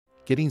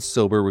Getting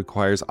sober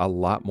requires a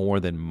lot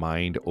more than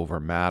mind over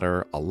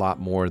matter, a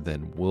lot more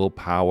than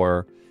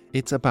willpower.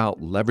 It's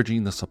about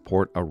leveraging the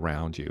support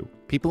around you.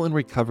 People in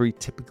recovery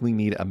typically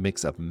need a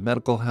mix of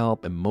medical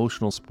help,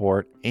 emotional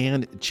support,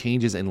 and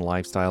changes in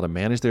lifestyle to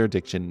manage their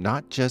addiction,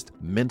 not just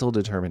mental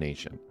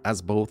determination. As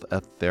both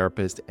a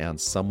therapist and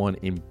someone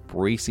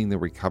embracing the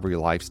recovery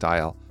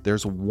lifestyle,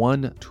 there's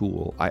one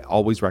tool I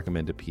always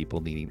recommend to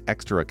people needing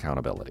extra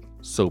accountability: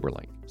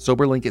 SoberLink.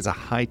 SoberLink is a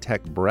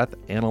high-tech breath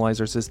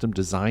analyzer system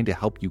designed to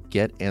help you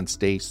get and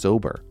stay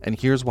sober. And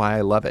here's why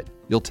I love it.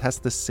 You'll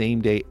test the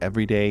same day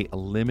every day,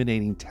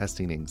 eliminating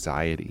testing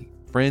anxiety.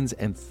 Friends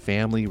and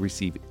family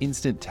receive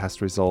instant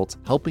test results,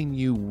 helping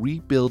you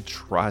rebuild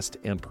trust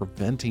and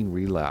preventing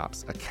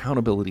relapse.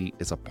 Accountability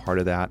is a part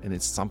of that, and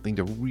it's something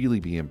to really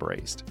be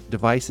embraced.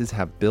 Devices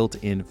have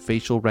built-in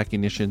facial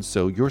recognition,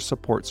 so your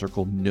support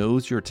circle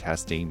knows you're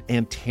testing,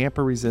 and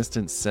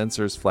tamper-resistant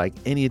sensors flag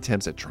any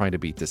attempts at trying to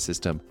beat the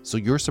system, so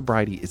your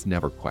sobriety is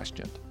never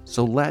questioned.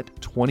 So let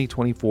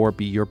 2024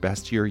 be your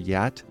best year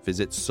yet.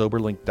 Visit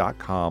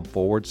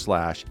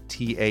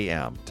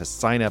soberlink.com/TAM to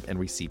sign up and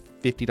receive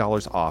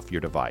 $50 off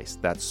your device.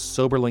 That's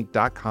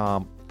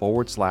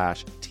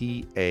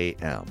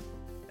soberlink.com/TAM.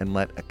 And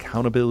let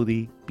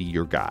accountability be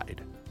your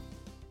guide.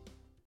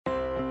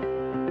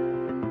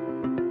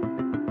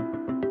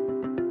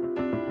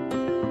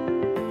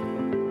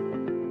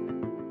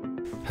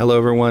 Hello,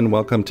 everyone.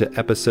 Welcome to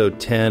episode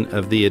 10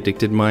 of the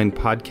Addicted Mind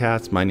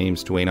podcast. My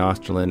name's Dwayne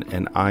Osterlin,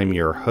 and I'm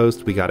your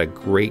host. We got a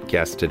great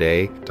guest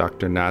today,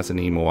 Dr.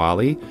 Nazanin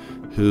Moali,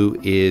 who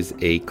is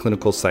a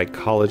clinical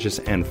psychologist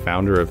and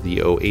founder of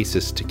the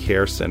Oasis to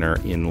Care Center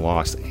in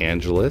Los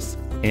Angeles.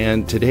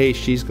 And today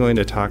she's going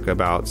to talk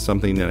about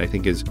something that I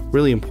think is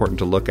really important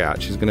to look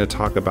at. She's going to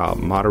talk about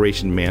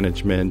moderation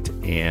management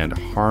and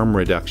harm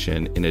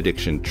reduction in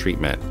addiction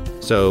treatment.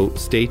 So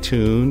stay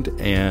tuned,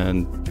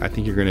 and I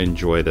think you're going to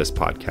enjoy this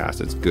podcast.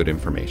 It's good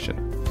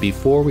information.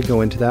 Before we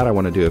go into that, I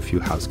want to do a few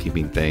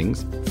housekeeping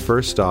things.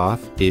 First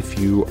off, if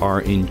you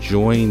are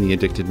enjoying the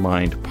Addicted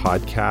Mind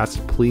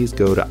podcast, please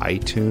go to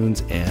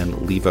iTunes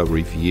and leave a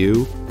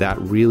review. That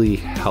really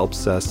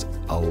helps us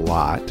a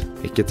lot.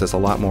 It gets us a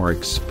lot more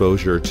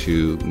exposure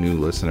to new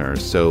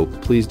listeners. So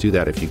please do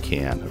that if you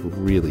can. I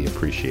really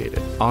appreciate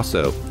it.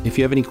 Also, if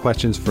you have any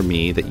questions for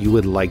me that you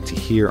would like to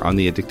hear on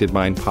the Addicted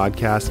Mind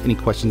podcast, any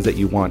questions that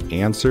you want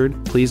answered,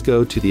 please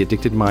go to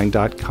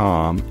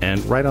theaddictedmind.com,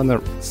 and right on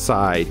the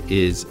side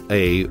is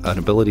an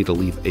ability to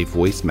leave a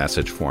voice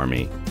message for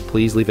me.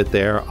 Please leave it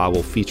there. I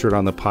will feature it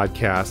on the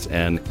podcast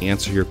and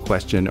answer your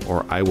question,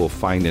 or I will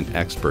find an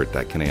expert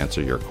that can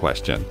answer your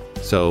question.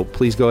 So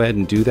please go ahead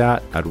and do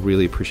that. I'd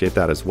really appreciate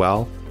that as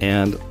well.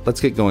 And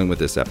let's get going with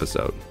this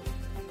episode.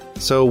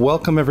 So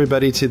welcome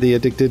everybody to the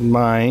Addicted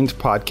Mind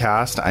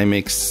podcast. I'm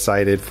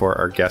excited for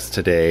our guest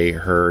today.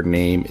 Her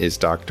name is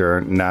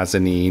Dr.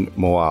 Nazanin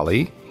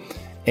Moali,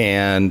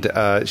 and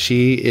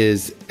she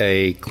is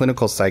a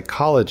clinical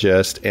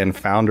psychologist and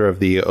founder of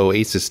the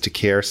Oasis to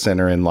Care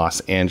Center in Los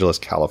Angeles,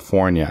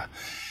 California.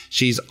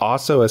 She's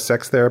also a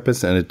sex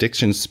therapist and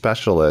addiction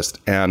specialist,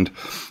 and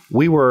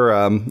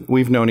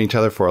we've known each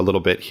other for a little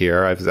bit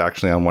here. I was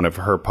actually on one of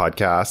her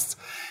podcasts,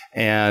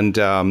 and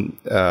the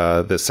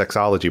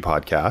Sexology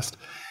podcast,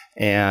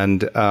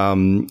 and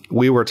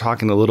we were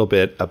talking a little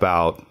bit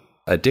about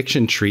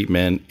addiction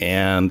treatment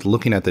and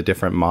looking at the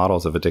different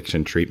models of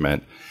addiction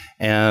treatment.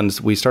 And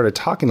we started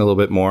talking a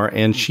little bit more,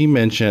 and she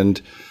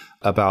mentioned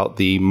about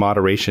the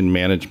moderation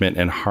management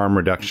and harm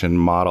reduction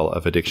model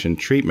of addiction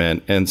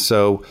treatment. And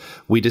so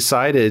we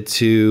decided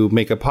to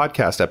make a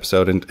podcast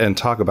episode and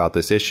talk about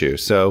this issue.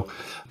 So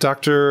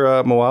Dr.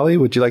 Moali,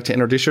 would you like to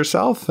introduce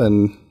yourself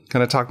and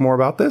kind of talk more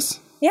about this?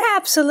 Yeah,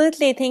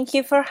 absolutely. Thank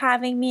you for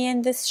having me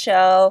in this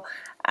show.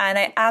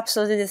 And this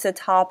is a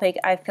topic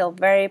I feel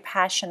very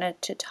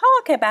passionate to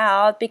talk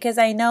about because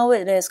I know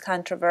it is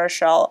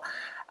controversial.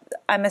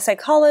 I'm a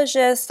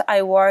psychologist.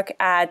 I work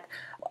at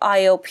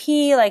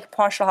IOP, like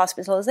partial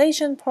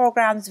hospitalization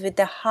programs, with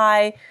the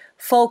high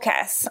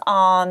focus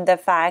on the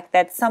fact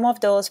that some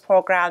of those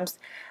programs,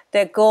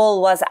 the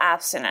goal was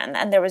abstinence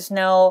and there was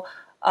no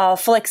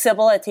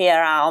flexibility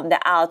around the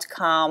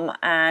outcome.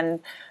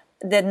 And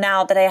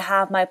now that I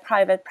have my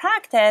private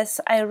practice,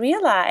 I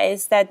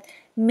realize that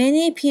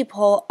many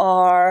people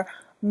are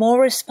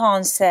more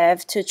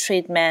responsive to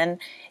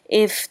treatment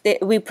if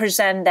we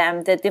present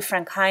them the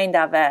different kind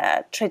of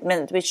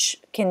treatment, which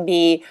can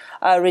be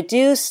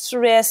reduced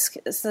risk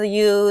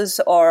use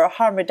or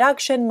harm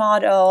reduction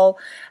model.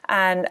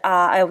 And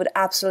I would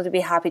absolutely be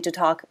happy to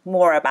talk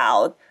more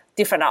about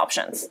different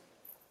options.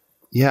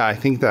 Yeah, I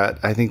think that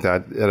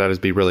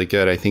would be really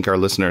good. I think our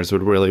listeners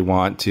would really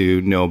want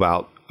to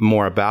know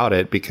more about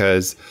it,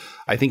 because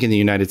I think in the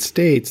United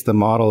States, the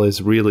model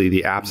is really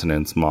the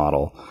abstinence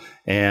model.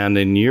 And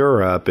in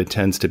Europe, it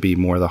tends to be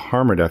more the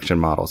harm reduction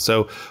model.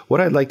 So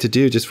what I'd like to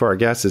do just for our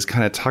guests is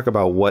kind of talk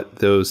about what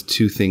those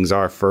two things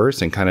are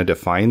first and kind of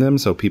define them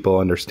so people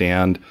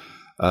understand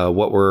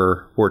what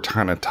we're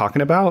kind of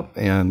talking about?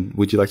 And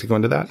would you like to go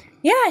into that?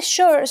 Yeah,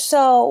 sure.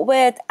 So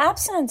with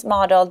abstinence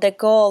model, the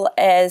goal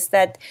is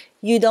that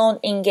you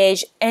don't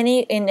engage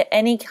in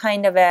any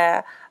kind of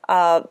a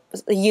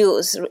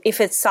use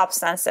if it's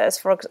substances.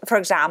 For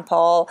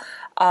example,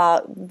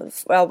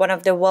 one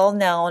of the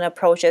well-known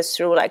approaches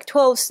through like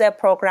 12-step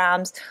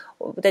programs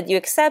that you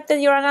accept that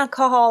you're an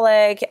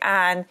alcoholic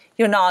and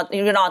you're not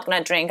going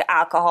to drink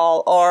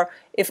alcohol. Or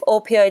if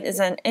opioid is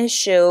an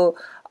issue,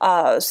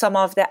 some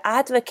of the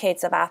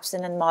advocates of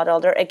abstinence model,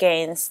 they're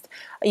against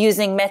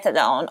using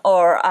methadone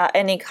or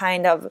any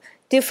kind of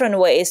different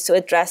ways to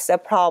address the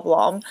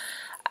problem.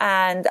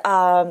 And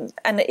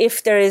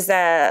if there is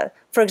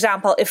for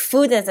example, if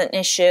food is an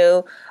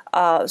issue,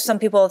 some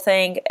people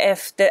think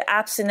if the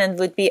abstinent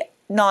would be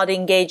not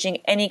engaging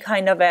any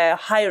kind of a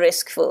high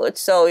risk food,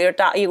 so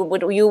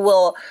you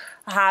will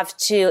have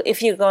to,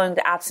 if you're going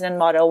the abstinent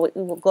model,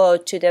 you will go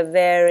to the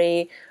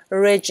very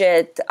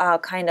rigid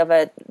kind of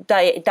a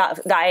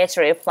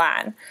dietary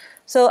plan.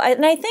 So,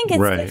 and I think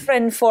it's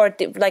different for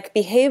like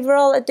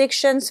behavioral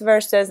addictions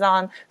versus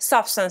on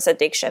substance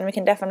addiction. We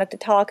can definitely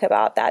talk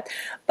about that.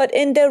 But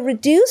in the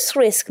reduced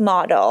risk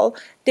model,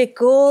 the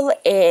goal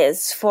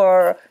is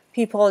for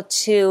people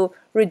to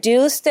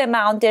reduce the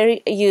amount they're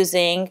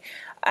using.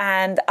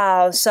 And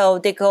so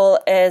the goal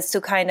is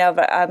to kind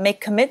of make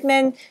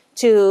commitment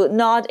to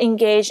not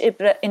engage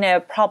in a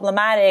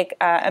problematic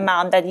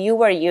amount that you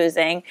were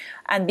using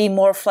and be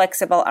more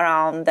flexible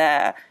around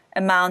the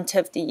amount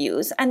of the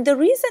use. And the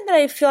reason that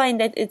I find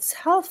that it's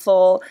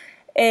helpful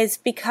is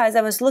because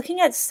I was looking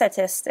at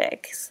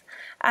statistics,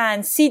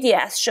 and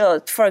CDS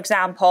showed, for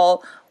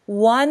example,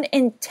 1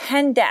 in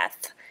 10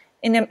 deaths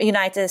in the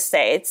United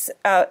States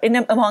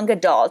among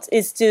adults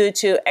is due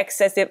to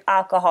excessive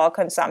alcohol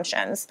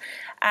consumptions.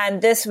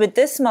 And with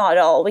this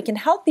model, we can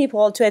help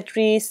people to at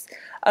least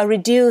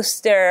reduce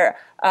their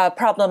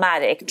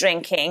problematic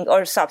drinking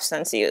or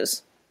substance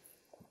use.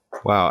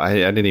 Wow, I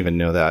didn't even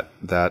know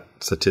that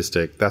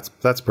statistic.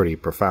 That's pretty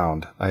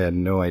profound. I had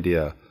no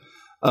idea.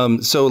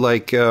 So,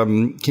 like,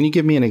 can you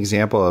give me an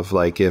example of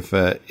like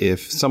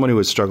if someone who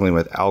was struggling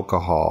with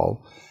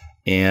alcohol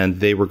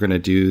and they were going to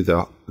do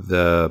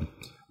the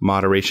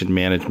moderation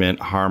management,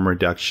 harm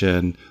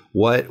reduction,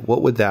 what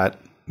would that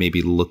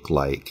maybe look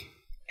like?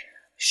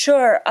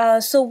 Sure.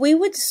 So we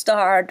would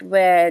start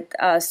with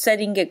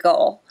setting a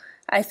goal.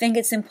 I think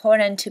it's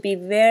important to be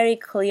very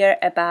clear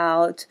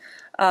about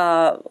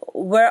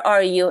where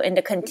are you in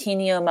the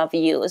continuum of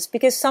use,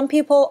 because some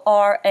people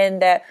are in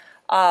the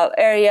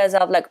areas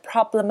of like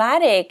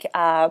problematic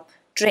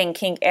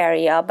drinking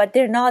area, but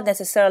they're not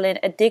necessarily an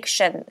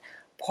addiction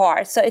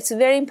part. So it's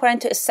very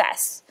important to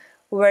assess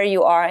where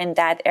you are in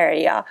that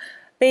area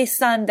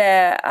based on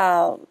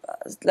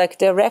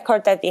the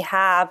record that we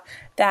have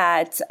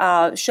that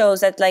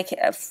shows that like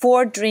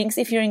 4 drinks,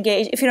 if you're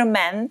a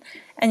man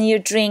and you're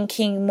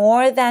drinking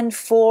more than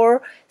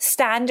 4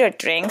 standard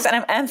drinks, and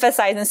I'm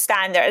emphasizing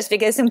standards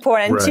because it's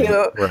important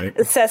to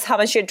assess how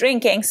much you're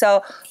drinking.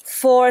 So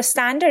 4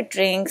 standard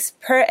drinks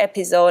per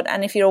episode,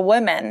 and if you're a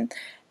woman,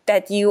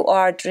 that you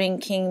are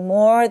drinking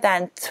more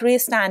than 3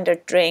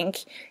 standard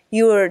drink,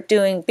 you're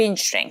doing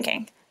binge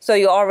drinking. So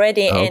you're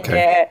already in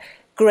the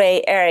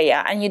gray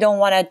area, and you don't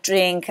want to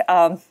drink,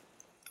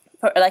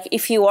 like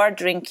if you are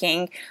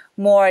drinking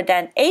more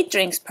than 8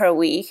 drinks per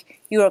week,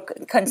 you're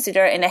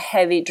considered in a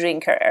heavy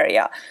drinker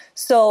area.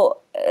 So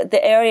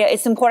the area,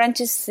 it's important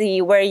to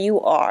see where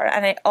you are.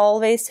 And I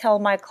always tell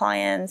my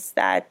clients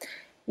that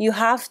you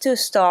have to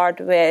start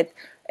with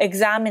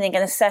examining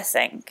and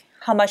assessing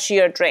how much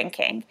you're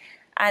drinking.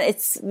 And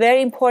it's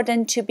very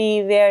important to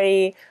be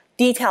very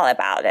detailed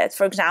about it.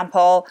 For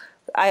example,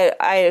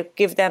 I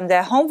give them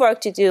the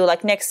homework to do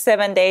like next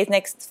 7 days,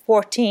 next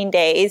 14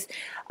 days.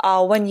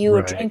 When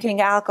you're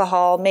drinking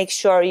alcohol, make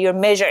sure you're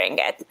measuring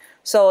it.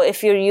 So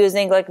if you're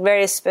using like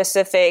very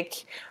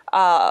specific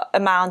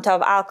amount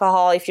of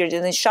alcohol, if you're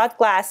using shot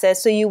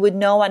glasses, so you would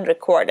know and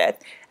record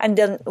it, and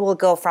then we'll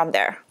go from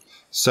there.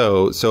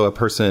 So a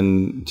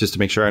person, just to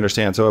make sure I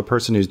understand, so a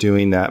person who's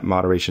doing that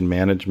moderation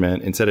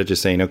management, instead of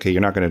just saying, okay,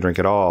 you're not going to drink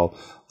at all,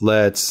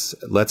 let's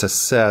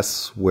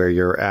assess where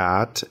you're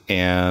at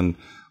and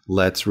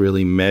let's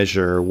really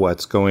measure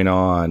what's going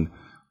on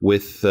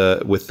with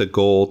the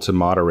goal to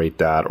moderate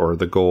that, or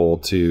the goal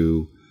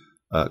to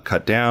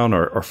cut down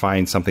or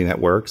find something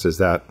that works. Is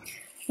that?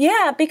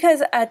 Yeah,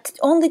 because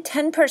only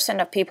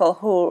 10% of people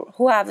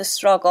who have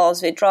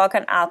struggles with drug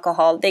and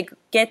alcohol, they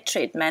get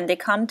treatment, they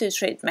come to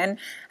treatment.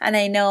 And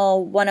I know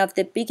one of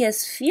the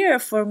biggest fear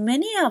for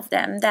many of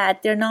them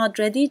that they're not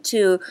ready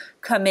to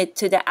commit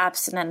to the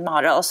abstinent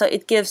model. So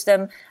it gives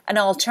them an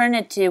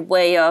alternative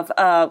way of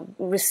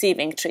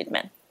receiving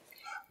treatment.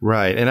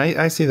 Right. And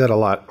I see that a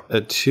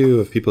lot too,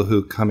 of people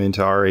who come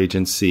into our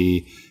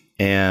agency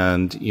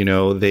and, you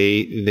know,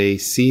 they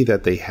see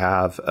that they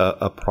have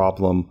a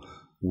problem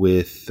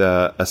with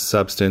a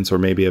substance or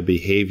maybe a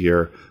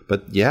behavior,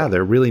 but yeah,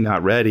 they're really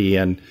not ready.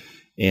 And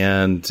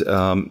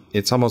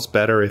it's almost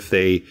better if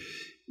they,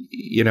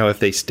 you know, if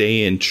they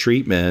stay in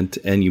treatment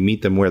and you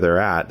meet them where they're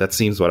at. That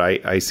seems what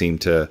I seem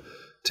to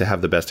to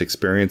have the best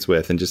experience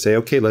with, and just say,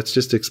 okay, let's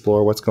just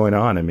explore what's going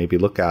on and maybe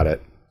look at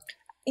it.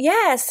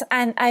 Yes,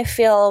 and I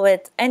feel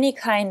with any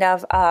kind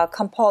of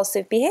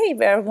compulsive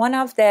behavior, one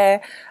of the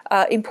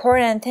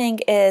important thing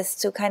is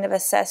to kind of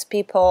assess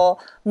people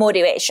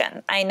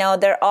motivation. I know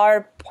there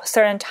are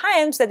certain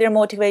times that their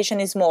motivation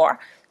is more.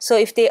 So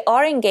if they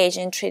are engaged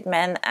in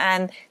treatment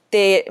and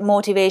the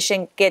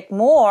motivation get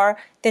more,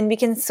 then we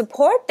can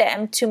support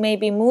them to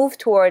maybe move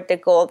toward the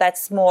goal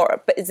that's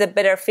more, is a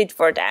better fit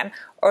for them,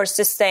 or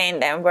sustain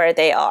them where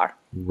they are.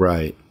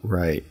 Right.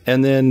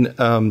 And then,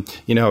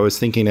 I was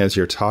thinking as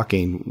you're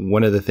talking,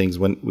 one of the things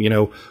when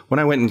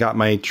I went and got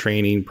my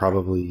training,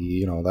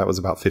 probably, that was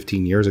about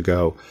 15 years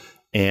ago,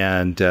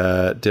 and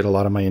did a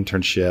lot of my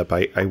internship.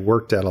 I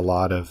worked at a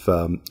lot of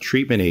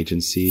treatment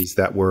agencies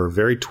that were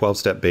very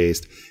 12-step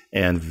based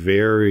and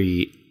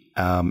very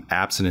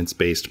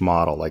abstinence-based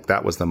model. Like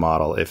that was the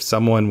model. If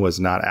someone was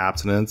not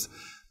abstinence,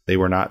 they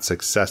were not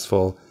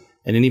successful.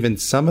 And in even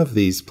some of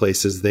these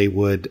places, they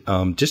would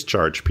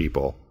discharge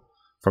people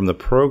from the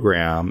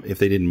program if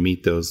they didn't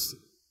meet those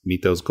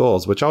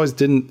goals, which always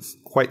didn't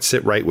quite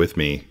sit right with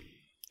me.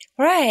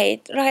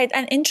 Right.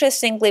 And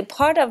interestingly,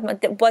 part of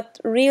what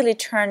really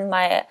turned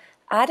my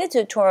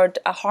attitude toward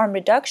a harm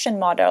reduction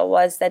model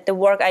was that the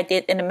work I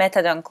did in a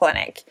methadone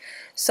clinic.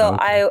 So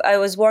okay. I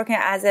was working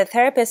as a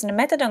therapist in a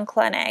methadone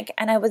clinic,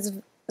 and I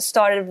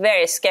started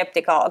very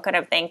skeptical, kind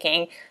of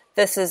thinking,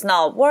 this is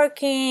not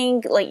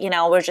working.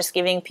 We're just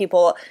giving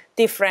people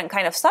different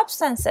kind of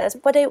substances.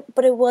 But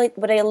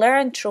what I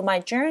learned through my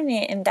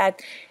journey in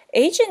that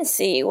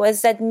agency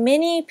was that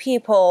many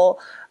people,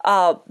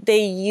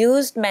 they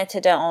used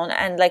methadone,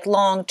 and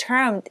long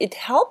term, it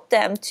helped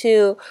them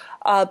to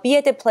be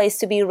at a place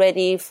to be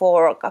ready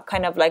for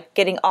kind of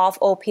getting off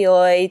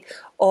opioid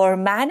or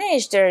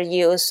manage their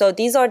use. So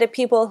these are the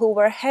people who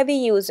were heavy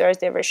users.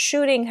 They were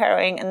shooting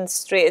heroin in the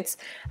streets,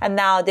 and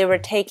now they were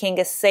taking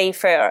a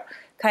safer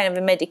kind of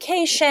a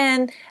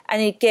medication,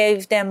 and it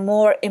gave them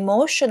more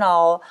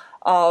emotional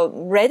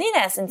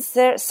readiness in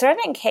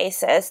certain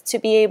cases to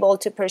be able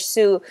to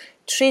pursue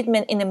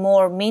treatment in a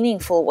more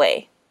meaningful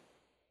way.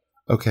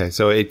 Okay,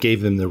 so it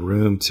gave them the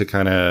room to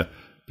kind of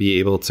be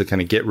able to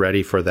kind of get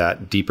ready for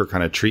that deeper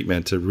kind of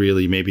treatment to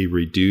really maybe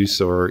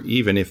reduce, or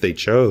even if they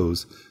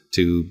chose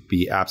to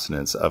be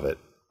abstinence of it.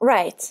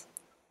 Right.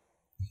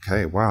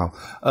 Okay, wow.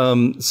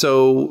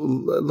 So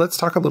let's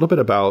talk a little bit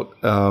about,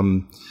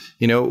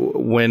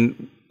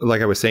 when,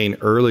 like I was saying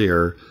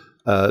earlier,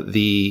 there's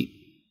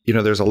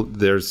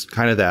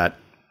kind of that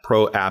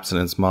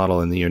pro-abstinence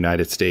model in the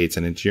United States,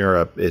 and in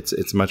Europe,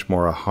 it's much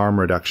more a harm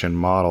reduction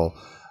model.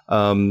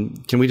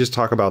 Can we just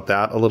talk about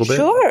that a little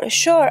bit?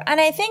 Sure. And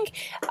I think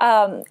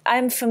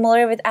I'm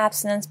familiar with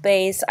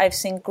abstinence-based. I've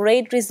seen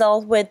great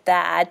results with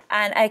that.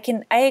 And I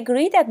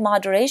agree that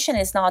moderation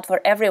is not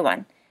for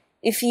everyone.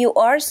 If you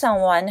are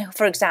someone,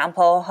 for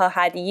example, who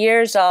had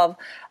years of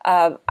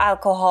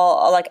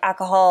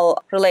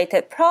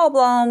alcohol-related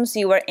problems,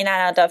 you were in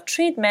and out of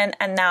treatment,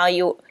 and now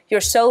you're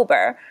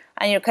sober,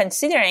 and you're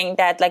considering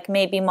that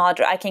maybe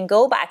I can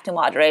go back to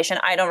moderation,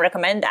 I don't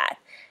recommend that.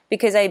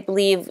 Because I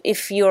believe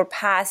if you're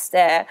past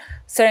a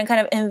certain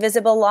kind of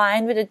invisible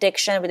line with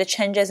addiction, with the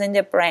changes in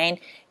the brain,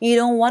 you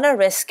don't want to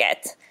risk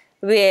it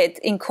with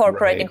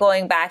incorporating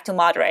going back to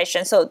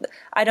moderation. So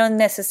I don't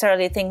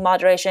necessarily think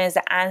moderation is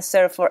the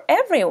answer for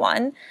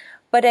everyone,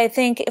 but I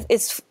think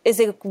it's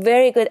a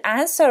very good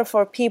answer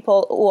for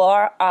people who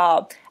are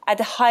at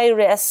high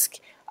risk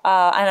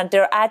and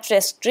they're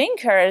at-risk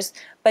drinkers,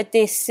 but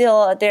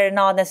they're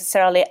not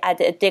necessarily at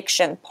the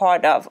addiction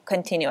part of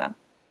continuum.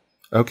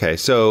 Okay,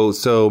 so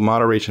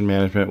moderation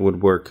management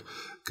would work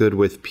good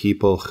with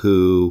people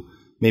who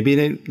maybe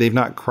they've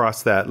not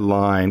crossed that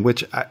line,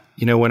 which,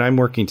 when I'm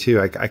working too,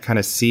 I kind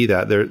of see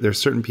that. There's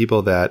certain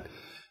people that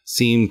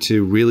seem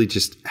to really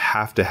just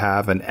have to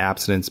have an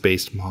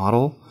abstinence-based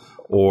model,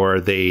 or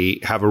they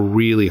have a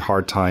really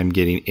hard time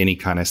getting any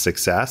kind of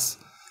success.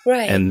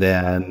 Right. And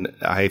then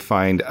I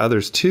find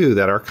others too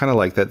that are kind of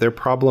like that. They're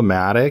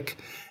problematic,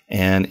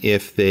 and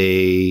if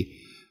they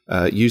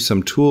use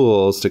some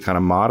tools to kind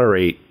of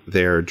moderate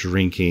their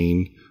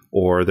drinking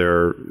or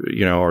their,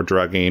 or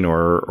drugging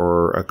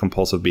or a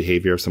compulsive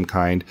behavior of some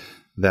kind,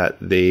 that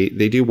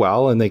they do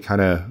well and they kind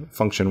of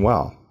function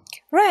well.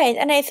 Right.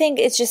 And I think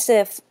it's just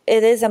it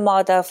is a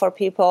model for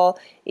people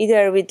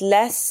either with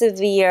less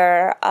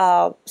severe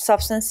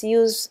substance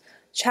use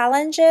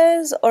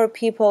challenges, or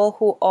people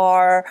who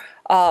are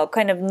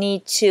kind of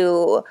need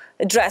to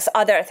address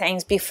other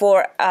things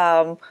before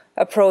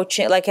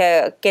approaching,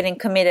 getting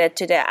committed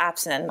to the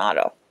abstinent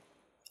model.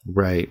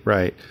 Right.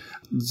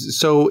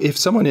 So if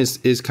someone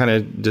is kind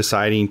of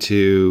deciding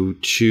to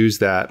choose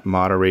that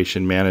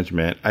moderation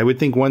management, I would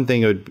think one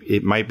thing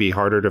it might be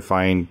harder to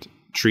find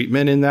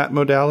treatment in that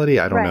modality.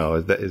 I don't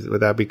know.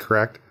 Would that be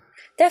correct?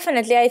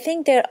 Definitely. I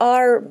think there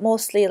are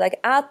mostly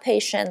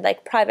outpatient,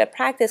 private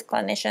practice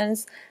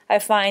clinicians. I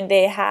find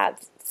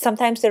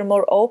sometimes they're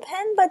more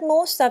open, but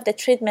most of the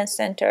treatment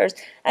centers,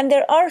 and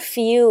there are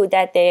few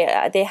that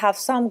they have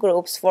some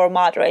groups for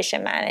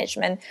moderation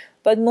management,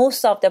 but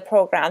most of the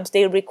programs,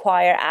 they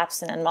require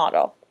abstinent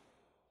model.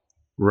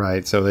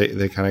 Right. So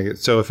they kind of,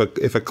 so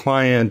if a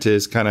client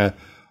is kind of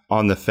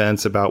on the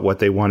fence about what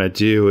they want to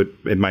do,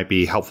 it might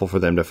be helpful for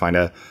them to find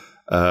a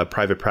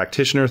private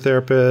practitioner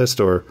therapist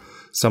or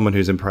someone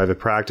who's in private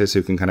practice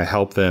who can kind of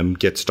help them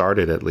get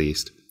started at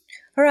least.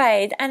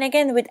 Right. And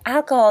again, with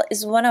alcohol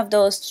is one of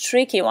those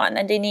tricky ones,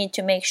 and they need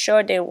to make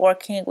sure they're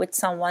working with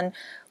someone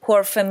who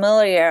are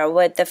familiar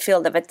with the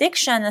field of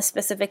addiction,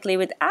 specifically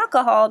with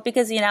alcohol,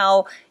 because,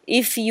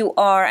 if you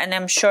are, and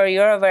I'm sure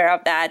you're aware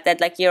of that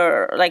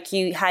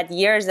you had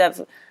years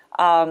of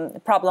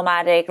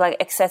problematic,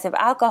 excessive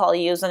alcohol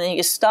use, and then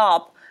you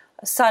stop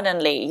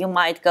suddenly, you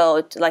might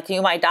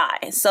you might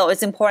die. So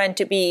it's important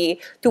to Yes.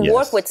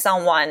 work with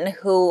someone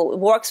who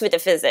works with a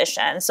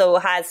physician, so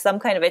has some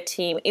kind of a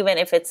team, even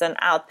if it's an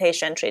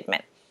outpatient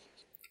treatment.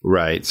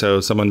 Right.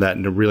 So someone that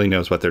really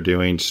knows what they're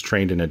doing, is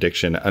trained in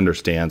addiction,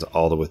 understands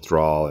all the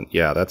withdrawal. And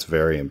yeah, that's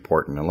very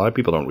important. A lot of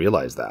people don't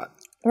realize that.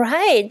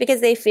 Right.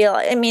 Because they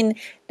feel,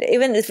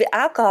 even with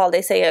alcohol,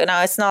 they say,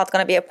 it's not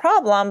going to be a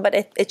problem, but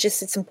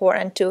it's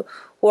important to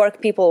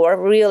work people who are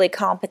really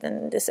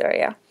competent in this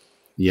area.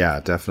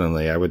 Yeah,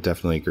 definitely. I would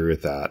definitely agree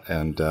with that.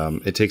 And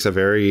it takes a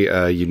very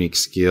unique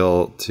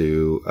skill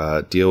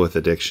to deal with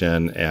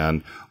addiction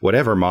and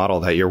whatever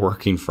model that you're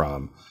working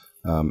from.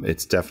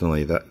 It's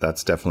definitely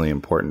that's definitely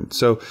important.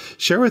 So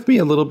share with me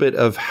a little bit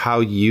of how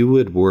you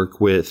would work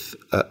with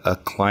a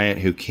client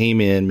who came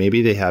in,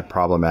 maybe they had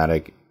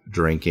problematic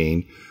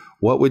drinking.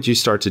 What would you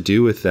start to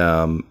do with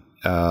them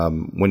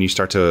when you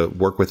start to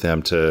work with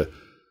them to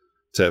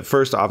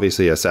first,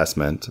 obviously,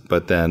 assessment,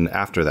 but then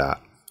after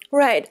that?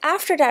 Right.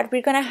 After that,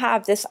 we're going to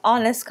have this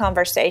honest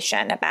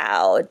conversation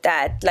about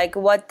that.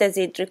 What does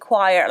it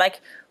require?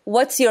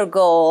 What's your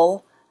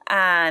goal?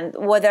 And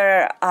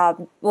whether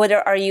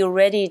are you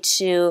ready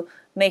to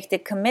make the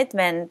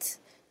commitment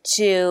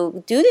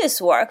to do this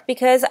work?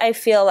 Because I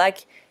feel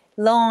like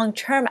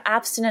long-term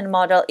abstinent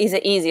model is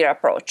an easier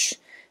approach.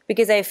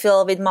 Because I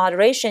feel with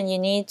moderation, you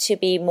need to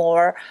be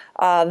more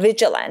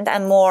vigilant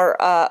and more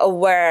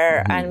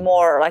aware and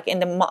more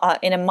in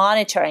a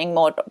monitoring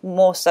mode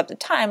most of the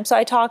time. So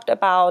I talked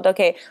about,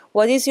 okay,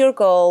 what is your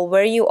goal,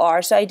 where you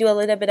are? So I do a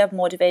little bit of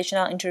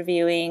motivational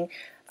interviewing.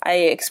 I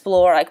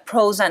explore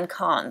pros and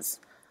cons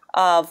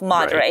of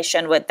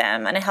moderation with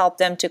them, and I help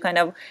them to kind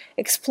of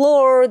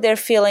explore their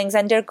feelings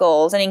and their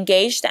goals and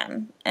engage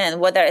them, and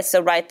whether it's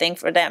the right thing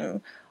for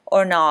them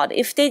or not.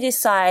 If they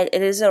decide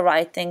it is the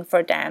right thing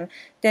for them,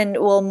 then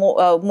we'll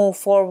move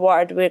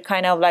forward. We're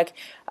kind of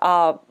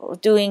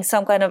doing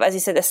some kind of, as you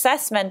said,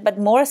 assessment, but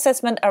more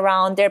assessment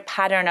around their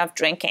pattern of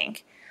drinking.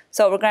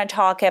 So we're going to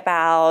talk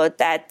about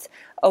that.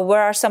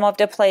 Where are some of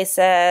the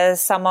places,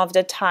 some of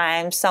the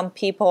times, some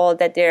people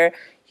that they're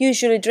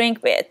usually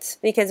drink with,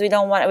 because we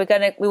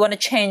want to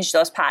change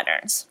those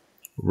patterns.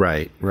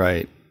 Right.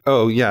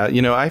 Oh, yeah.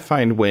 I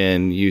find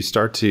when you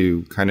start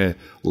to kind of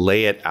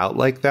lay it out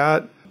like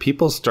that,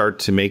 people start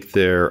to make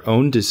their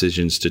own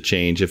decisions to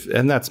change.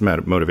 And that's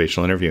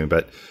motivational interviewing,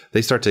 but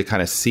they start to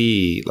kind of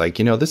see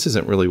this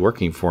isn't really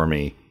working for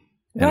me.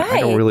 And right. I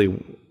don't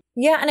really.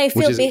 Yeah, and I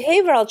feel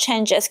behavioral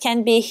changes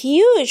can be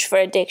huge for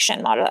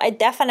addiction model.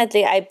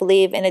 I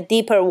believe in a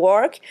deeper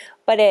work,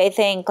 but I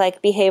think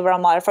behavioral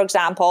model, for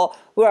example,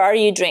 where are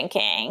you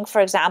drinking? For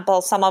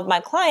example, some of my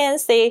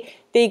clients, they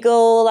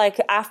go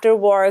after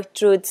work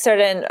through a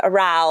certain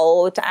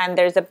route, and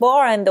there's a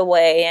bar in the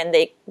way, and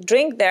they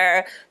drink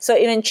there. So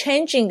even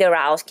changing the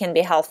route can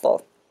be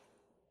helpful.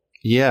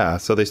 Yeah,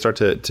 so they start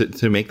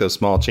to make those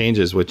small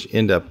changes, which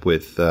end up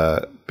with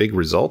big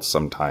results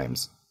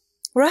sometimes.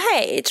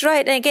 Right.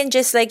 And again,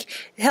 just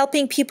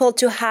helping people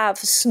to have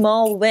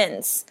small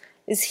wins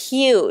is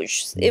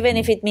huge, even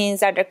if it means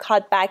that they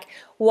cut back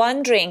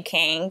one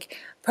drinking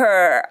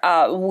per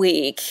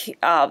week.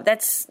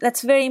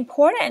 That's very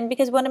important,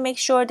 because we want to make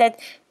sure that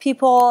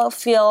people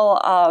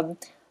feel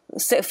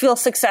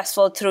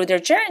successful through their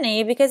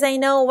journey, because I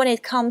know when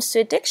it comes to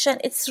addiction,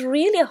 it's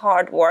really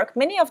hard work.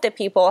 Many of the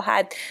people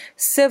had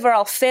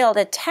several failed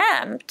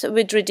attempts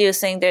with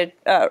reducing their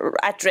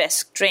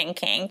at-risk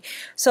drinking.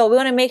 So we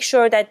want to make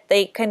sure that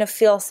they kind of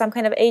feel some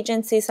kind of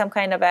agency, some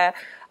kind of a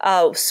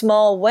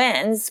small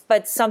wins,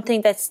 but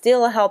something that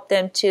still help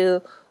them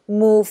to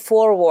move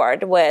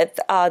forward with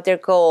their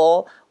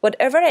goal,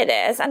 whatever it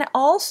is, and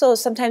also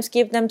sometimes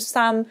give them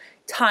some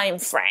time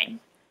frame.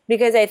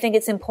 Because I think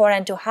it's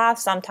important to have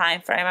some time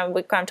frame, and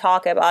we can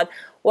talk about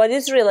what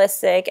is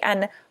realistic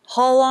and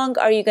how long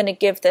are you going to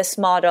give this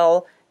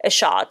model a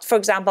shot. For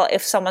example,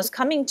 if someone's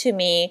coming to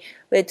me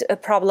with a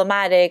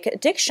problematic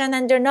addiction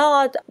and they're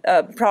not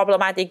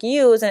problematic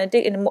use,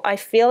 and I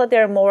feel that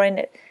they're more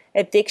in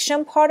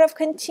addiction part of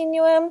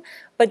continuum,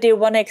 but they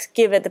want to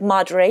give it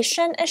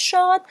moderation a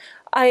shot,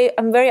 I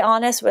am very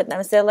honest with them.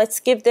 I say, let's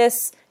give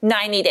this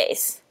 90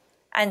 days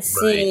and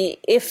see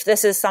if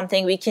this is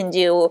something we can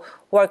do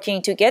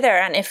working together,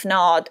 and if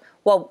not,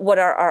 what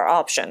are our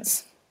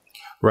options?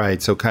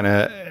 Right. So kind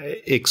of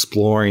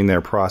exploring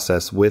their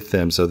process with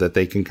them so that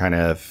they can kind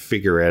of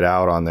figure it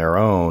out on their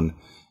own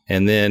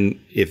And then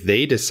if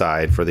they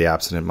decide for the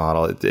abstinent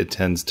model,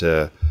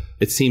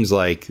 it seems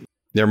like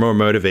they're more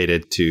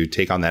motivated to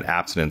take on that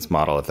abstinence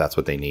model if that's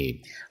what they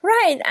need.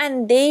 Right.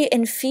 And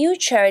in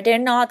future, they're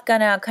not going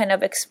to kind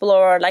of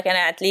explore, and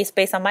at least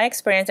based on my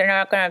experience, they're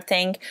not going to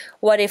think,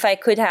 what if I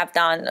could have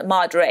done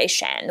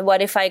moderation?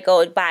 What if I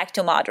go back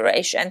to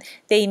moderation?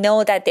 They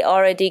know that they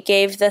already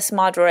gave this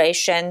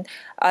moderation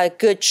a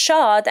good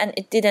shot and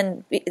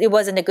it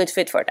wasn't a good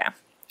fit for them.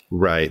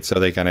 Right. So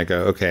they kind of go,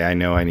 okay, I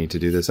know I need to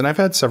do this. And I've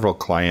had several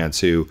clients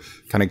who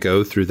kind of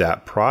go through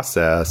that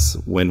process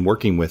when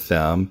working with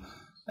them.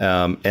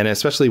 And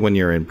especially when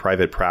you're in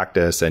private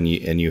practice and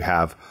you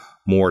have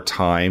more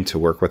time to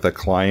work with a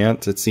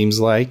client, it seems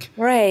like.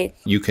 Right.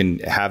 You can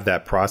have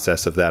that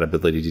process of that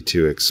ability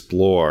to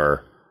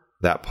explore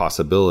that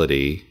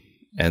possibility,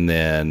 and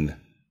then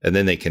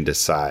they can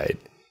decide.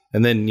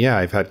 And then, yeah,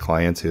 I've had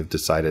clients who've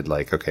decided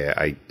like,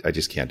 okay, I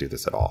just can't do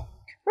this at all.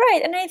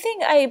 Right. And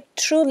I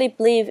truly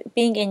believe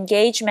being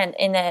engagement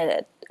in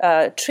a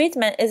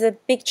treatment is a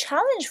big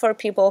challenge for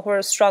people who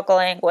are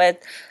struggling with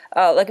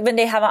when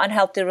they have an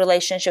unhealthy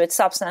relationship with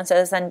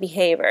substances and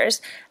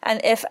behaviors. And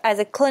if as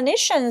a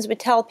clinicians we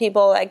tell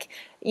people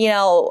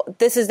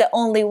this is the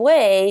only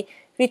way,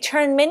 we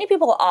turn many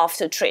people off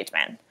to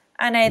treatment.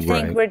 And I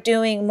think we're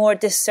doing more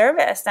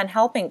disservice than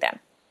helping them.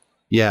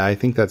 Yeah, I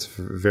think that's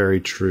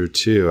very true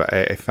too.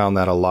 I found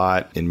that a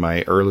lot in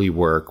my early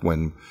work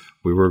when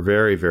we were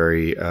very,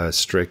 very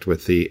strict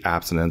with the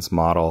abstinence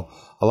model.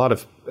 A lot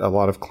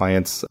of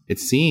clients, it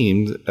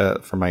seemed,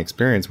 from my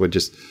experience,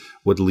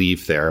 would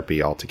leave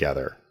therapy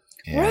altogether.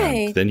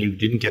 And then you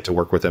didn't get to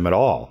work with them at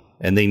all.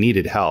 And they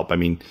needed help. I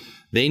mean,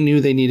 they knew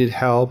they needed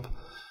help.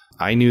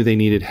 I knew they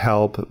needed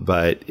help,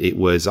 but it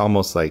was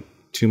almost like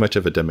too much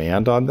of a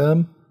demand on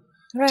them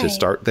to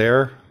start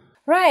there.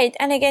 Right.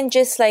 And again,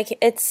 just like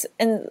it's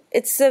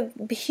a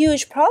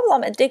huge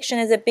problem. Addiction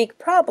is a big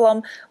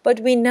problem. But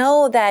we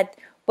know that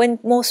when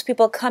most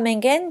people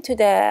coming into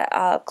the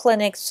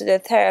clinics, to the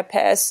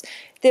therapists,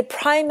 the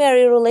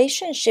primary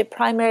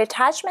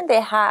attachment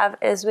they have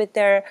is with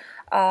their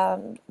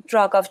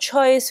drug of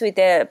choice, with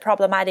their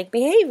problematic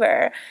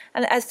behavior.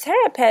 And as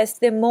therapists,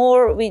 the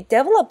more we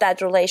develop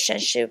that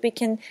relationship, we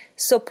can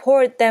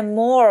support them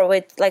more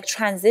with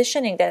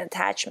transitioning that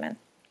attachment.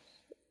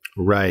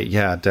 Right.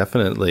 Yeah,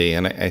 definitely.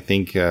 And I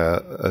think,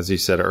 as you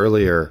said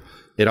earlier,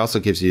 it also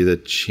gives you the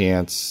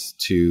chance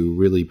to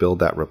really build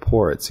that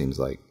rapport, it seems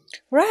like.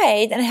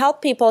 Right, and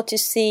help people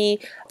to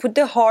put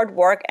the hard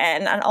work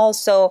in, and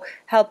also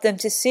help them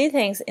to see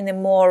things through the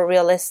more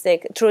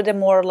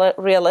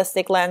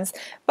realistic lens.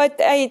 But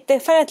I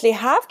definitely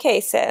have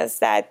cases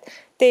that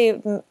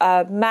they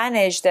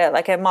managed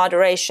a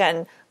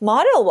moderation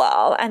model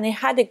well, and it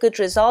had good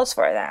results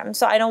for them.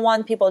 So I don't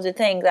want people to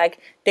think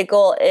the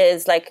goal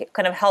is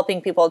kind of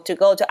helping people to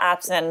go to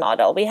abstinent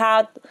model.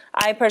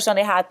 I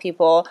personally had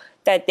people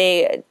that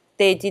they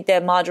did the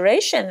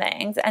moderation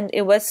things, and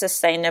it was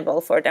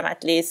sustainable for them,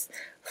 at least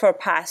for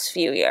past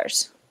few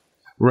years.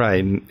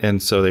 Right.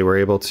 And so they were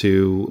able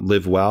to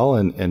live well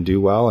and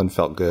do well and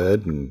felt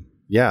good. And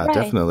yeah,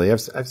 definitely.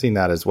 I've seen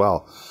that as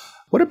well.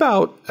 What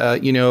about,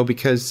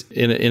 because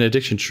in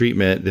addiction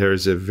treatment,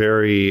 there's a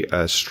very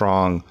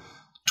strong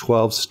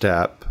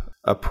 12-step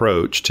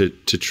approach to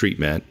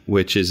treatment,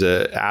 which is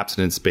a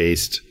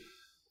abstinence-based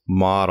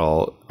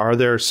model. Are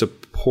there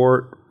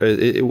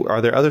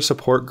other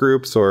support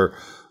groups or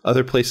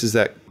other places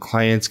that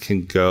clients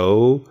can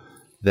go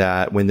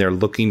that when they're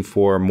looking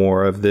for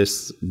more of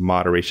this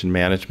moderation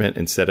management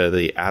instead of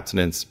the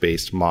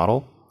abstinence-based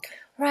model?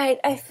 Right.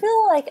 I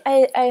feel like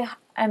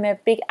I'm a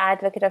big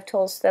advocate of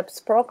 12 Steps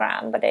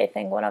program, but I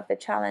think one of the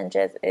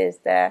challenges is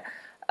the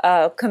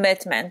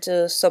commitment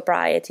to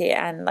sobriety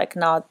and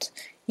not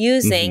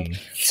using.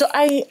 Mm-hmm. So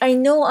I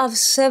know of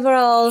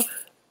several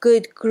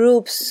good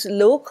groups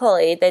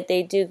locally that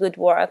they do good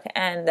work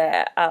and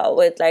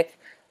with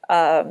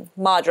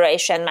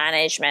moderation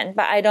management,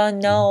 but I don't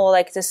know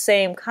the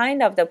same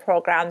kind of the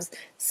programs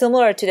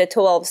similar to the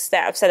 12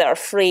 steps that are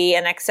free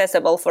and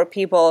accessible for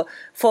people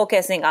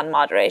focusing on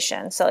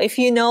moderation. So if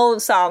you know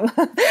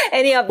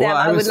any of them,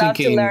 I would love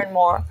to learn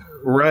more.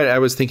 Right. I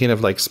was thinking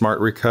of Smart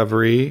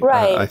Recovery.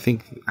 Right. I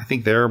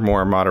think they're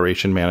more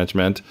moderation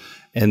management.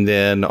 And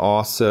then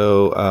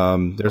also,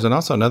 there's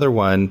also another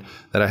one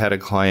that I had a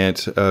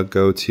client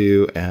go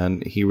to,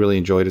 and he really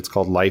enjoyed. It's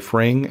called Life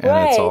Ring,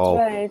 and it's all.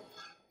 Right.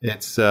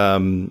 It's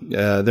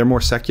they're more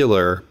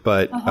secular,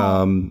 but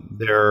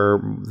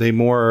they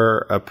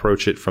more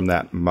approach it from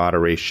that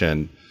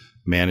moderation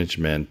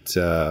management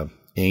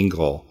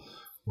angle,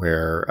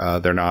 where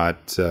they're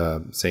not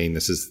saying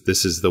this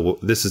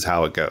is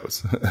how it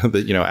goes,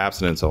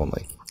 abstinence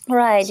only.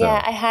 Right. So.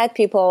 Yeah, I had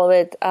people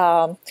with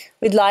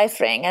Life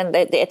Ring, and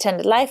they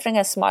attended Life Ring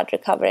and Smart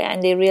Recovery,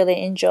 and they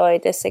really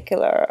enjoyed the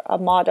secular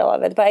model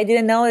of it. But I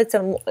didn't know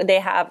they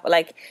have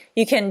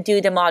you can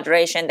do the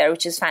moderation there,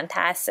 which is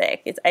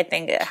fantastic. I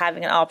think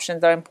having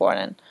options are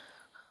important.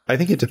 I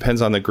think it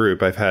depends on the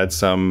group. I've had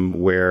some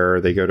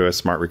where they go to a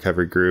Smart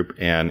Recovery group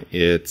and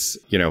it's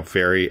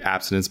very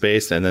abstinence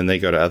based, and then they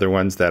go to other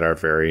ones that are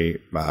very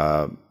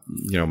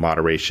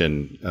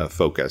moderation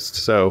focused.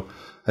 So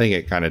I think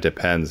it kind of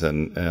depends,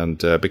 and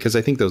because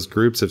I think those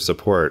groups of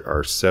support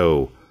are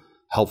so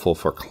helpful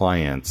for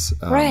clients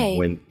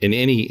when in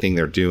anything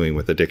they're doing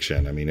with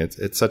addiction. I mean,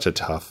 it's such a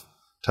tough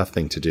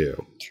thing to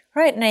do.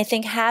 Right. And I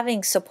think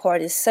having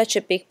support is such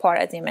a big part,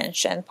 as you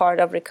mentioned, part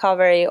of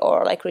recovery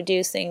or like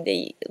reducing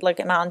the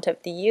amount of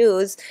the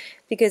use,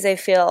 because I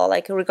feel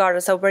like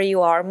regardless of where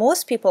you are,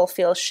 most people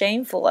feel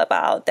shameful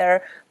about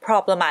their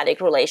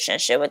problematic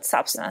relationship with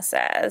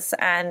substances,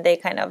 and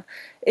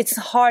it's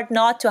hard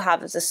not to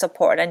have the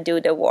support and do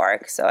the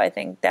work. So I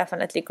think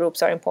definitely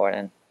groups are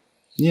important.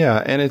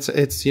 Yeah. And it's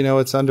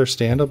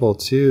understandable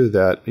too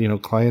that,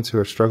 clients who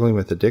are struggling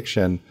with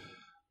addiction,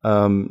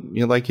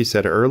 like you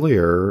said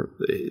earlier,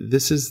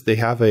 they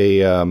have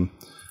a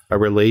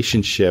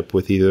relationship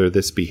with either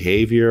this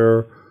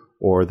behavior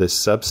or this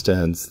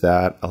substance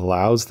that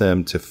allows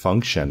them to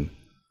function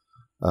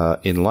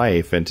in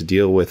life and to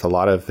deal with a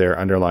lot of their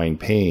underlying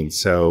pain.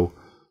 So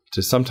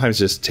to sometimes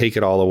just take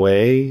it all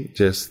away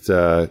just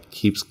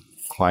keeps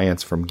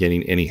clients from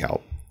getting any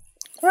help.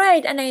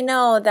 Right. And I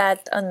know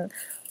that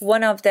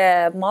one of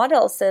the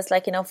models is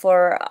I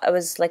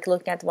was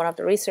looking at one of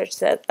the research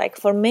that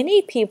for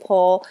many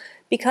people,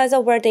 because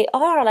of where they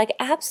are,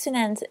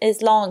 abstinence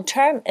is long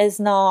term is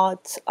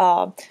not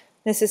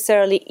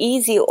necessarily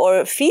easy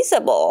or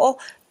feasible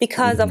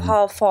because of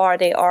how far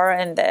they are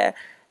in the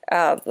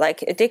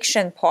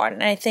addiction part.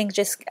 And I think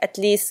just at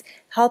least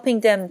helping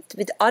them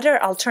with other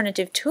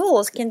alternative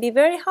tools can be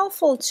very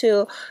helpful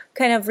to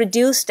kind of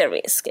reduce the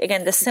risk.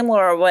 Again, the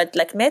similar with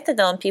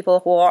methadone,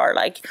 people who are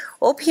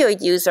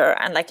opioid user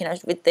and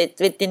with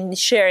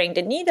sharing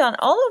the needle and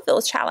all of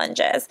those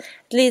challenges.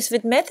 At least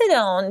with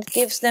methadone,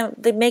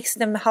 it makes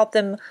them help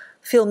them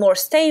feel more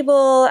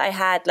stable. I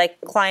had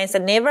clients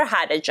that never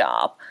had a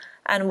job.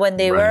 And when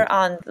they were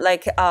on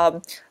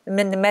the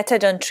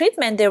methadone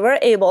treatment, they were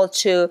able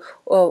to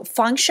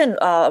function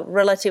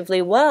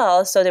relatively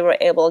well. So they were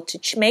able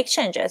to make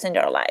changes in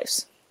their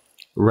lives.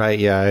 Right.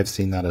 Yeah, I've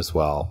seen that as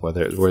well,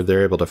 where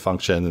they're able to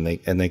function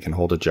and they can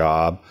hold a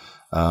job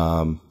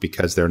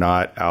because they're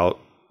not out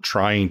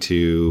trying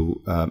to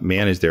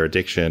manage their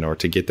addiction or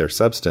to get their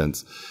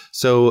substance.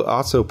 So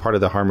also part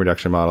of the harm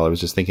reduction model, I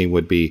was just thinking,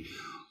 would be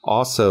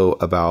also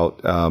about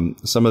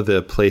some of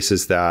the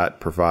places that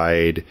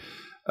provide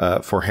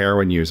for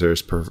heroin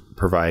users,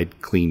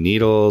 provide clean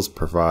needles,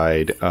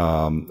 provide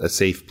a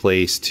safe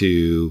place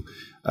to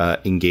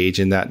engage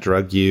in that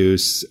drug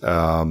use,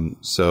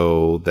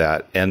 so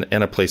that and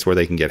a place where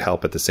they can get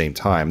help at the same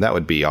time. That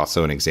would be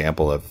also an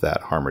example of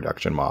that harm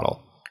reduction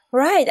model.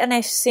 Right. And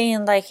I've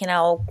seen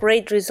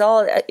great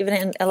result even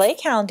in LA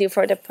County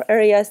for the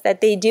areas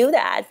that they do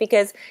that,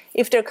 because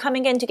if they're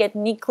coming in to get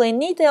clean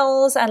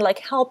needles and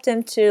help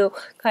them to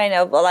kind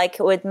of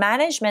with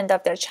management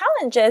of their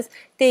challenges,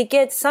 they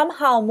get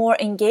somehow more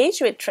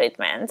engaged with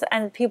treatment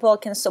and people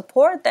can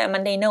support them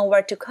and they know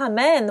where to come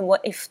in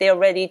if they're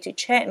ready to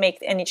make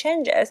any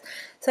changes.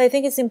 So I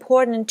think it's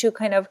important to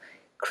kind of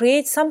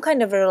create some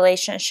kind of a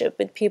relationship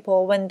with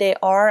people when they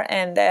are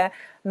in the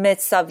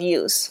midst of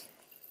use.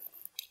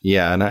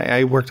 Yeah, and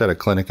I worked at a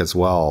clinic as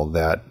well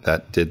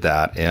that did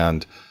that,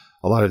 and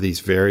a lot of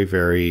these very,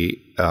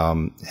 very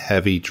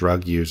heavy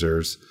drug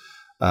users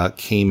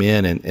came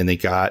in and they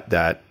got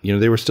that,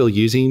 they were still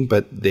using,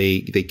 but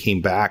they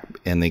came back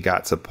and they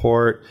got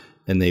support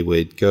and they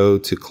would go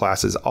to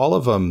classes. All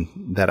of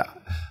them that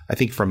I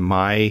think from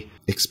my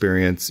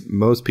experience,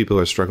 most people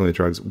who are struggling with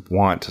drugs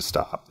want to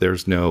stop.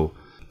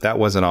 That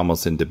wasn't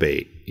almost in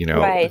debate.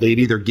 Right. They'd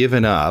either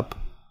given up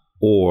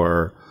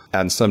or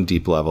on some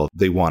deep level,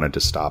 they wanted to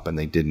stop and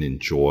they didn't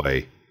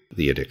enjoy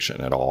the addiction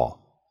at all.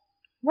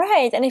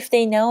 Right. And if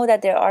they know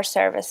that there are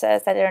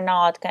services, that they're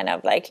not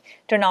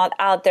they're not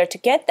out there to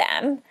get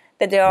them,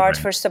 that they are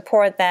for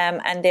support them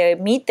and they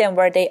meet them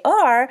where they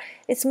are,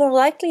 it's more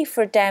likely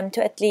for them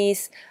to at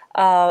least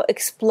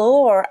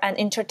explore and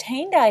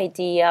entertain the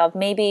idea of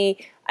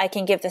maybe I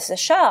can give this a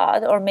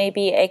shot or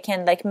maybe I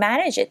can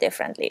manage it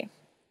differently.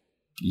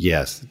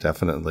 Yes,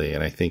 definitely.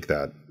 And I think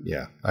that,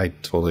 I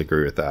totally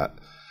agree with that.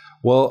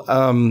 Well,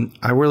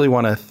 I really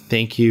want to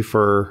thank you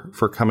for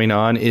coming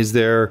on. Is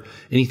there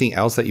anything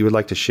else that you would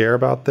like to share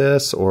about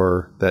this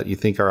or that you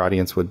think our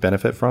audience would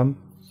benefit from?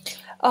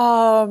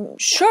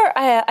 Sure.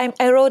 I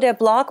wrote a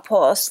blog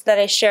post that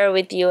I share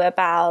with you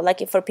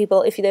about for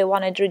people, if they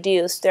want to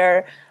reduce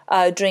their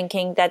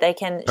drinking, that I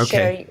can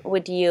share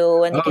with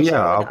you and share with the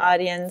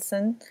audience.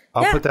 And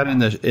I'll put that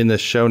in the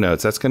show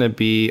notes. That's going to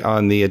be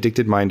on the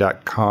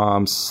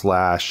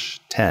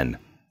addictedmind.com/10.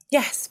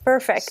 Yes,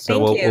 perfect. So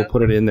Thank you. We'll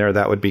put it in there.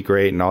 That would be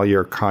great. And all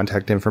your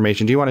contact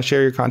information. Do you want to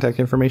share your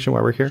contact information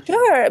while we're here?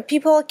 Sure.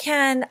 People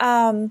can,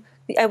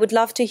 I would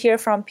love to hear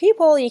from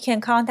people. You can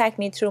contact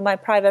me through my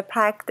private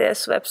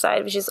practice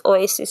website, which is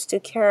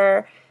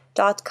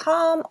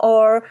oasis2care.com,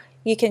 or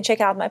you can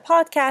check out my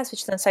podcast,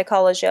 which is on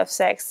Psychology of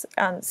Sex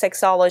on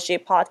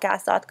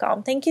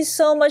sexologypodcast.com. Thank you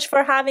so much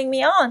for having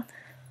me on.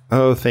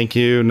 Oh, thank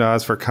you,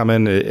 Naz, for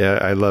coming.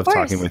 I love Of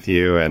talking course. with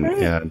you,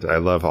 and I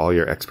love all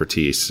your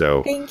expertise.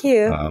 So Thank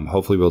you.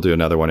 hopefully we'll do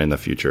another one in the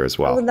future as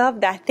I well. would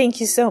love that.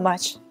 Thank you so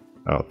much.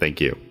 Oh, thank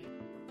you.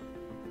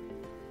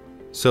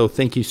 So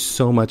thank you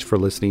so much for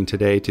listening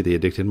today to the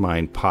Addicted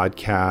Mind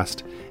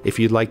podcast. If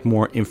you'd like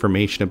more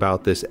information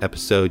about this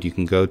episode, you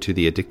can go to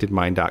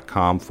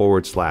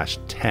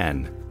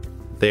theaddictedmind.com/10.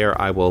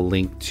 There I will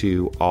link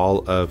to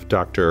all of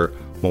Dr.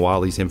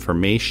 Moali's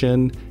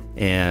information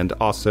and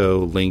also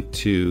link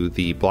to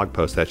the blog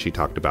post that she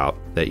talked about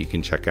that you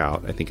can check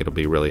out. I think it'll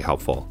be really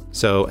helpful.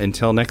 So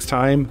until next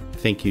time,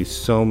 thank you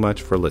so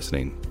much for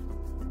listening.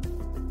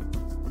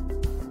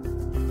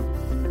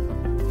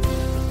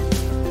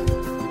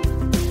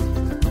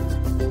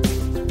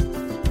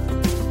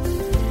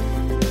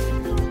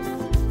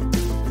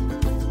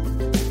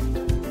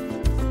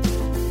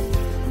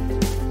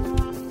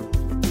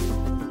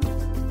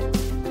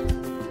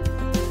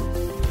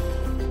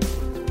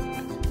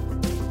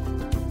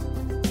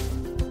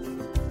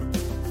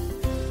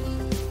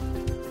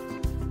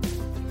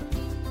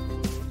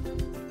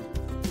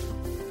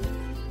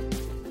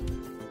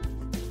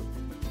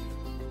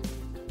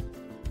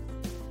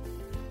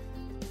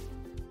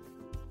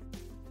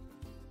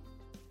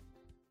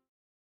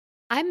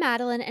 I'm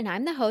Madeline, and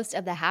I'm the host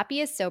of the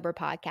Happiest Sober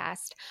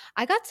podcast.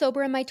 I got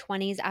sober in my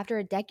 20s after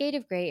a decade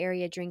of gray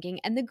area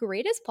drinking, and the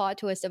greatest plot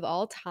twist of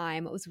all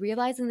time was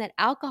realizing that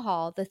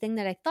alcohol, the thing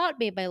that I thought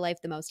made my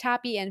life the most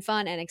happy and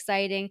fun and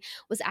exciting,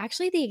 was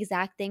actually the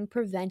exact thing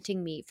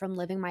preventing me from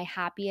living my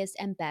happiest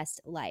and best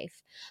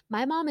life.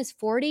 My mom is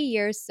 40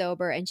 years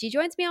sober, and she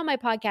joins me on my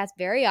podcast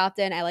very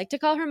often. I like to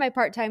call her my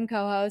part-time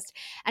co-host,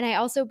 and I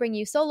also bring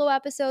you solo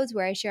episodes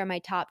where I share my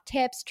top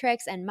tips,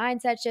 tricks, and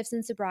mindset shifts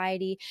in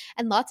sobriety,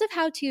 and lots of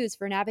how-tos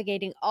for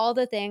navigating all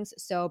the things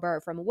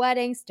sober, from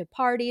weddings to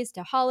parties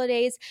to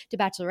holidays to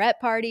bachelorette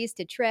parties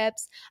to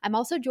trips. I'm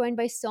also joined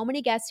by so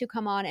many guests who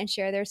come on and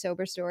share their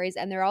sober stories,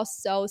 and they're all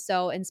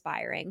so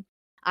inspiring.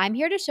 I'm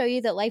here to show you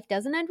that life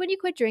doesn't end when you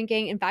quit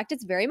drinking. In fact,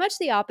 it's very much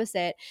the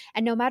opposite.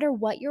 And no matter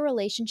what your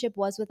relationship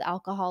was with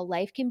alcohol,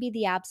 life can be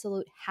the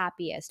absolute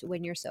happiest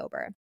when you're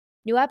sober.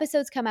 New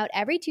episodes come out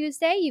every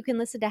Tuesday. You can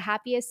listen to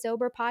Happiest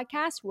Sober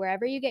podcast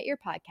wherever you get your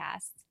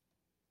podcasts.